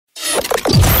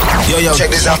Yo, check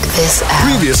this out.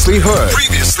 Previously heard.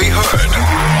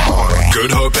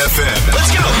 Good Hope FM.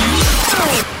 Let's go.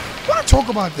 I want to talk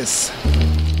about this.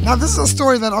 Now, this is a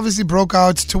story that obviously broke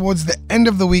out towards the end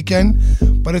of the weekend,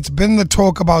 but it's been the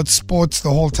talk about sports the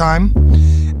whole time.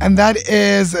 And that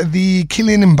is the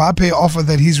Kylian Mbappe offer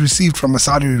that he's received from a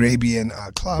Saudi Arabian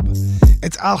club.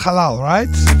 It's Al Hilal, right?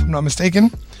 If I'm not mistaken.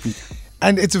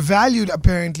 And it's valued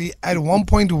apparently at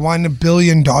 $1.1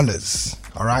 billion.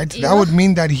 All right? Yeah. That would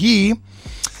mean that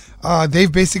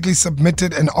they've basically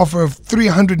submitted an offer of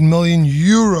 300 million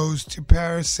euros to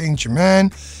Paris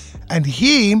Saint-Germain. And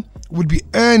he would be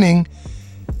earning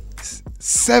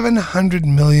 700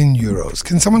 million euros.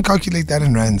 Can someone calculate that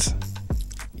in rands?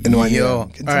 In 1 year. All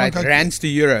right, rands to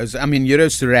euros. I mean,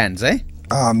 euros to rands, eh?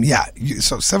 Yeah.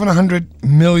 So 700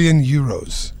 million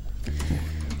euros.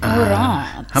 All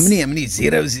right. How many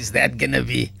zeros is that going to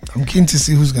be? I'm keen to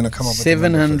see who's going to come up with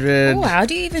 700. Oh, how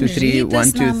do you even read this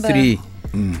 1, 2, number? 3.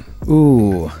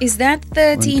 Ooh. Is that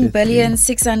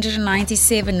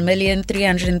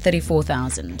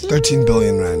 13,697,334,000? 13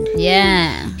 billion rand.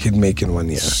 Yeah. He'd make in 1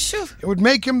 year. Sure. It would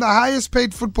make him the highest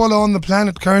paid footballer on the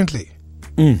planet currently.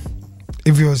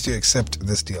 If he was to accept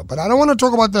this deal. But I don't want to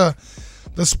talk about the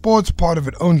sports part of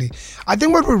it only. I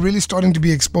think what we're really starting to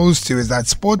be exposed to is that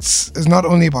sports is not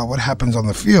only about what happens on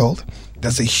the field.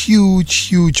 There's a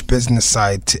huge business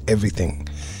side to everything.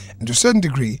 And to a certain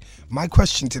degree, my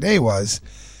question today was,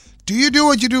 do you do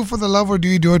what you do for the love or do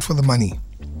you do it for the money?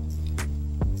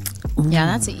 Yeah,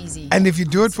 that's easy. And if you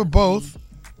do it for both,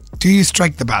 do you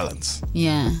strike the balance?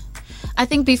 Yeah. I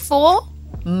think before,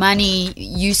 money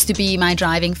used to be my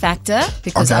driving factor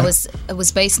because Okay. it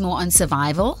was based more on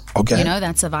survival. Okay. You know,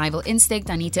 that survival instinct.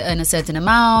 I need to earn a certain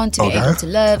amount to be Okay. able to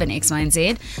live and X, Y, and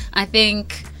Z. I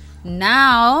think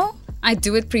now I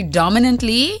do it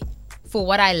predominantly for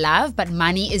what I love, but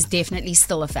money is definitely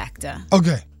still a factor.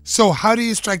 Okay. So how do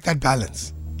you strike that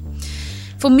balance?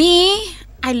 For me,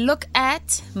 I look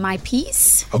at my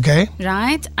peace, Okay.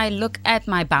 right? I look at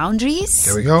my boundaries.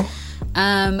 There we go.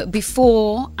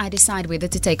 Before I decide whether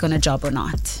to take on a job or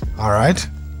not. All right.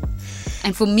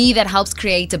 And for me, that helps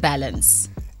create a balance.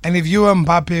 And if you were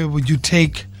Mbappe, would you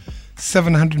take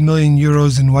 700 million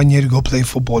euros in 1 year to go play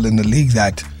football in a league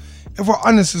that, if we're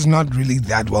honest, is not really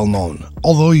that well known?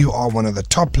 Although you are one of the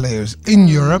top players in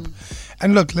Europe.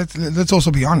 And look, let's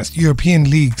also be honest. European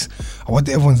leagues are what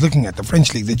everyone's looking at. The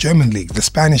French league, the German league, the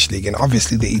Spanish league, and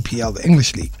obviously the EPL, the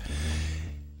English league.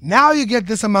 Now you get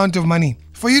this amount of money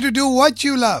for you to do what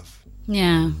you love.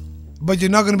 Yeah. But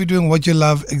you're not going to be doing what you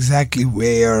love exactly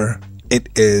where it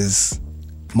is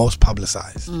most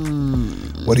publicized.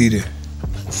 What do you do?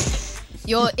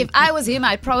 If I was him,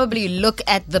 I'd probably look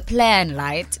at the plan,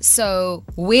 right? So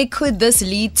where could this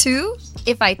lead to?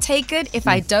 If I take it, if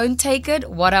I don't take it,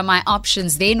 what are my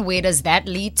options then? Where does that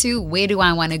lead to? Where do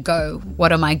I want to go?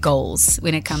 What are my goals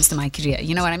when it comes to my career?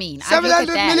 You know what I mean?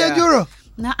 700 million euro.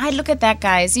 No, I look at that,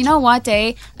 guys. You know what,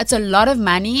 It's a lot of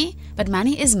money, but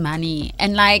money is money.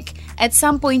 And like, at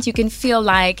some point, you can feel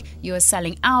like you're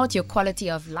selling out your quality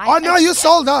of life. Oh, no, you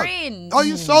sold out. Friend. Oh,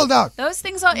 you sold out. Those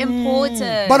things are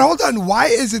important. But hold on, why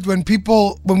is it when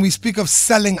we speak of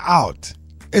selling out,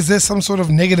 is there some sort of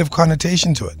negative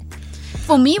connotation to it?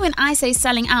 For me, when I say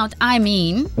selling out, I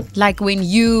mean like when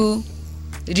you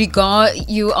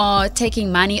are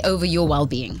taking money over your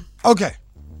well-being. Okay,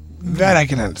 that I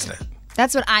can understand.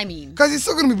 That's what I mean. Because he's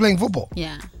still going to be playing football,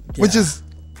 Yeah. which is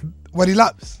what he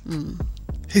loves.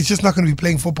 He's just not going to be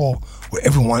playing football where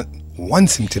everyone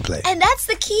wants him to play. And that's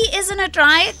the key, isn't it,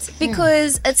 right?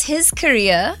 Because it's his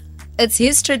career, it's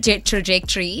his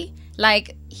trajectory.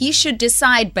 Like, he should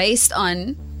decide based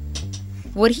on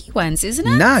what he wants, isn't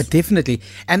it? No, definitely.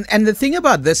 And the thing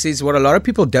about this is what a lot of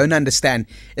people don't understand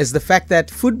is the fact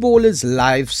that footballers'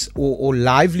 lives or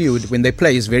livelihood when they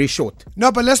play is very short.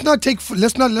 No, but let's not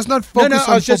focus No, on I was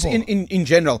football. just in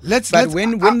general.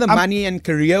 When the money and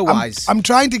career-wise... I'm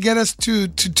trying to get us to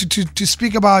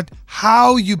speak about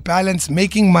how you balance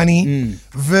making money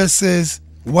versus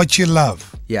what you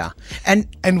love. Yeah.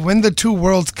 And when the two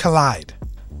worlds collide.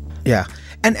 yeah.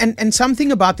 And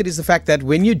something about it is the fact that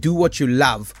when you do what you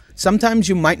love, sometimes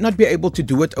you might not be able to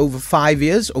do it over 5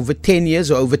 years, over 10 years,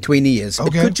 or over 20 years.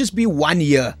 Okay. It could just be 1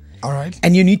 year. All right.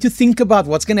 And you need to think about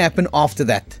what's going to happen after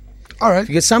that. All right.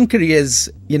 Because some careers,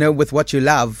 with what you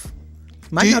love,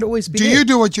 might not always be Do there. you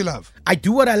do what you love? I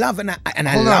do what I love, and I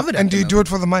Hold love on. it. And do you do it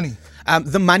for the money?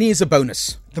 The money is a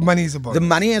bonus. The money is a bonus. The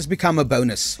money has become a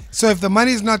bonus. So if the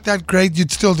money is not that great,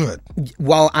 you'd still do it?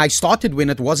 Well, I started when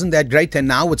it wasn't that great, and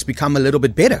now it's become a little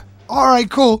bit better. All right,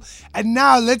 cool. And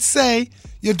now let's say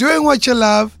you're doing what you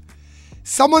love.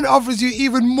 Someone offers you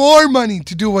even more money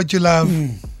to do what you love.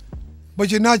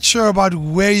 but you're not sure about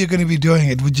where you're going to be doing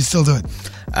it, would you still do it?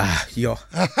 Yo,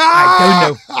 I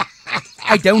don't know.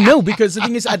 I don't know, because the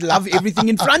thing is, I'd love everything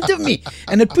in front of me,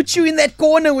 and it puts you in that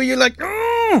corner where you're like,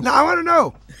 Now, I want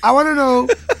to know,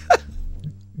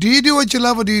 do you do what you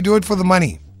love or do you do it for the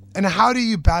money? And how do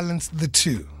you balance the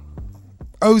two?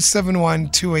 071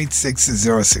 286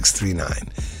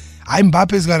 0639.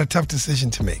 Mbappe's got a tough decision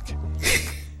to make.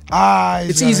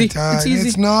 It's easy. It's easy.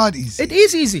 It's not easy. It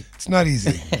is easy. It's not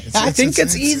easy. I think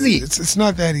it's easy. It's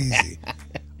not that easy.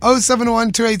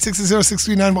 071 286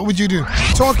 0639. What would you do?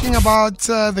 Talking about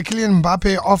the Kylian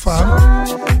Mbappe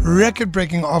offer,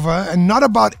 record-breaking offer, and not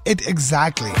about it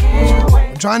exactly.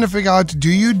 I'm trying to figure out, do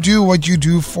you do what you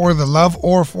do for the love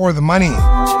or for the money?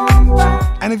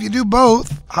 And if you do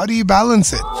both, how do you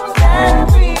balance it?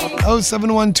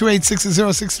 071 286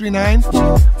 0639.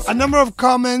 A number of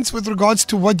comments with regards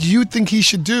to what you think he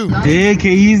should do. Take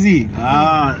it easy.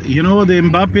 You know the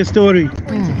Mbappe story.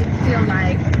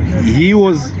 He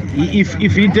was,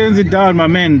 if he turns it down, my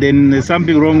man, then there's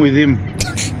something wrong with him,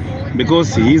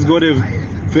 because he's got a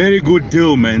very good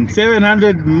deal, man.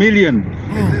 700 million.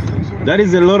 That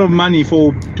is a lot of money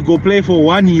to go play for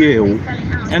 1 year.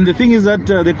 And the thing is that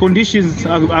the conditions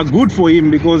are good for him,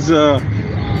 because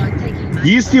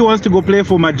he still wants to go play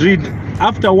for Madrid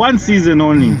after 1 season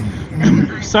only.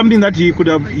 Something that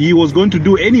he was going to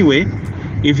do anyway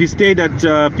if he stayed at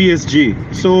PSG.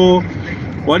 So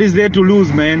what is there to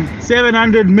lose, man?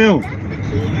 700 mil.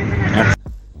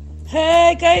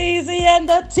 Hey, Kaisi and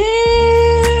the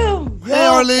team. Hey,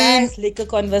 Arlene. Nice liquor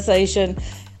conversation.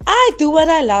 I do what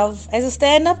I love. As a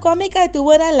stand-up comic, I do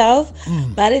what I love,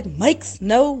 but it makes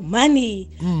no money.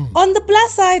 On the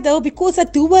plus side, though, because I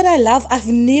do what I love, I've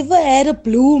never had a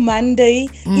blue Monday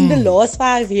in the last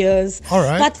 5 years. All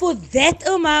right. But for that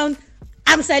amount,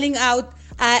 I'm selling out.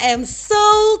 I am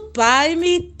sold. Buy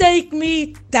me, take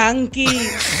me, donkey.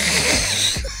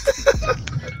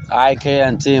 Hi, K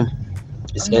and team.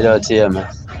 It's Edward here, man.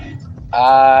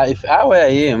 If I were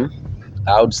him,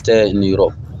 I would stay in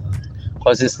Europe.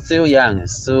 Because he's still young.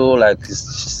 He's still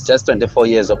he's just 24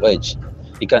 years of age.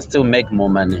 He can still make more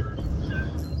money.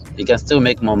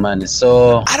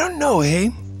 So I don't know,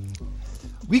 hey?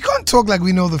 We can't talk like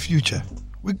we know the future.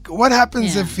 What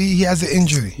happens if he has an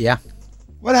injury? Yeah.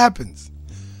 What happens?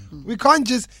 We can't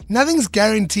nothing's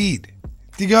guaranteed.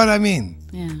 Do you get what I mean?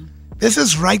 Yeah. This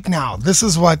is right now. This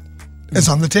is what is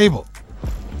on the table.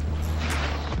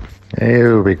 Hey,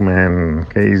 big man,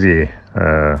 Casey,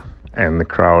 and the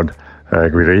crowd,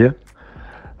 Guerrilla.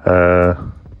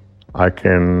 I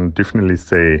can definitely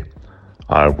say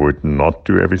I would not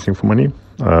do everything for money.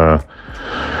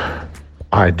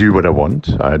 I do what I want.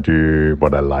 I do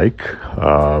what I like.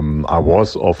 I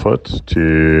was offered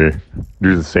to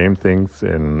do the same things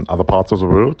in other parts of the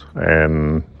world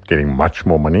and getting much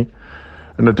more money.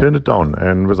 And I turned it down,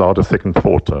 and without a second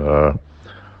thought.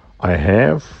 I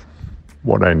have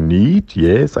what I need.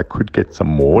 Yes, I could get some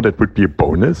more. That would be a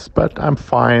bonus, but I'm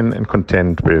fine and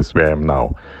content with where I am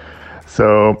now.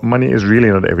 So money is really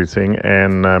not everything,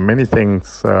 and many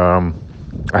things I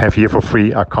have here for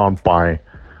free I can't buy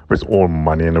with all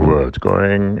money in the world.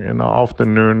 Going in the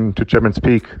afternoon to Germans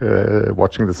Peak,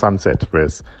 watching the sunset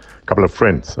with a couple of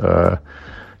friends.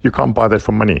 You can't buy that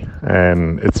for money,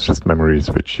 and it's just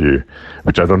memories which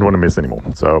I don't want to miss anymore.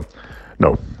 So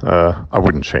no, I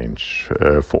wouldn't change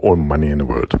for all money in the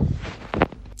world.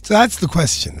 So that's the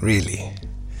question, really.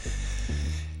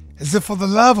 Is it for the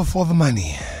love or for the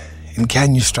money? And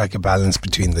can you strike a balance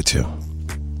between the two?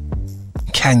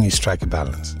 Can you strike a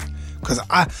balance? Because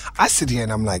I sit here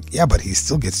and I'm like, yeah, but he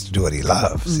still gets to do what he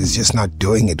loves. He's just not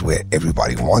doing it where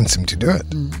everybody wants him to do it.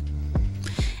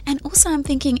 And also I'm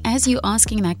thinking, as you're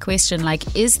asking that question,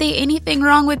 is there anything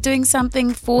wrong with doing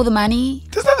something for the money?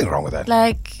 There's nothing wrong with that.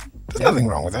 There's nothing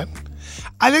wrong with that.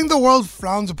 I think the world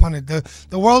frowns upon it.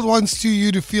 The world wants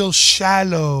you to feel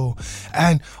shallow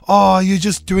and, you're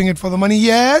just doing it for the money.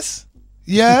 Yes.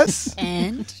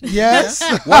 And? Yes.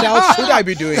 What else should I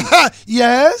be doing?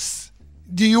 Yes.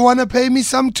 Do you want to pay me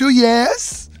some too?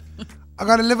 Yes. I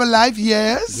got to live a life?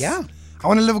 Yes. Yeah. I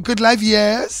want to live a good life?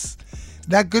 Yes.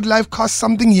 That good life costs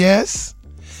something? Yes.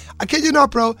 I kid you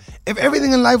not, bro. If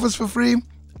everything in life was for free,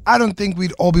 I don't think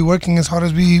we'd all be working as hard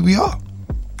as we are.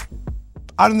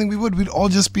 I don't think we would. We'd all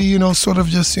just be,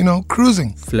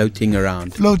 cruising. Floating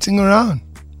around.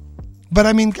 But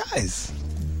I mean, guys,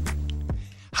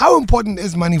 how important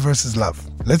is money versus love?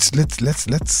 Let's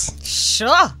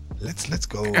Sure. Let's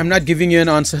go. I'm not giving you an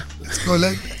answer. Let's go.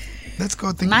 Let's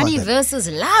go think Money about that. versus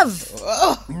love.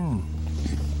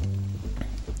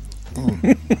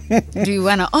 Do you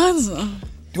want to answer?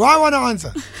 Do I want to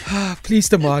answer? Please,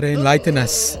 Tamara, enlighten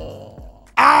us.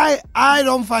 I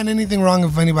don't find anything wrong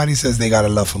if anybody says they got a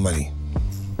love for money.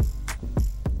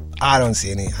 I don't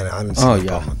see any problem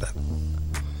with that.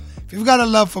 If you've got a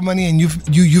love for money and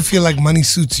you feel like money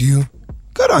suits you,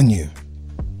 good on you.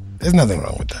 There's nothing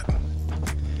wrong with that.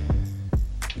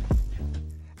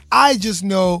 I just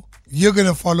know you're going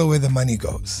to follow where the money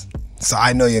goes. So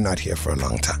I know you're not here for a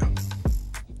long time.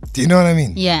 Do you know what I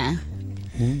mean? Yeah.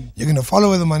 You're going to follow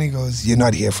where the money goes. You're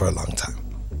not here for a long time.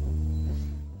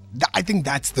 I think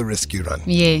that's the risk you run.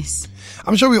 Yes.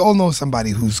 I'm sure we all know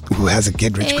somebody who has a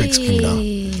get-rich-quick scheme now.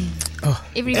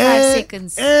 Every 5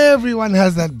 seconds. Everyone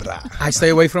has that, brah. I stay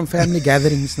away from family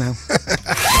gatherings now. Feel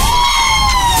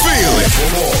it.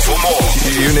 For more,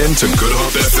 tune in to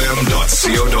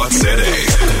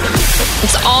goodhopefm.co.za.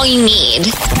 It's all you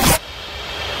need.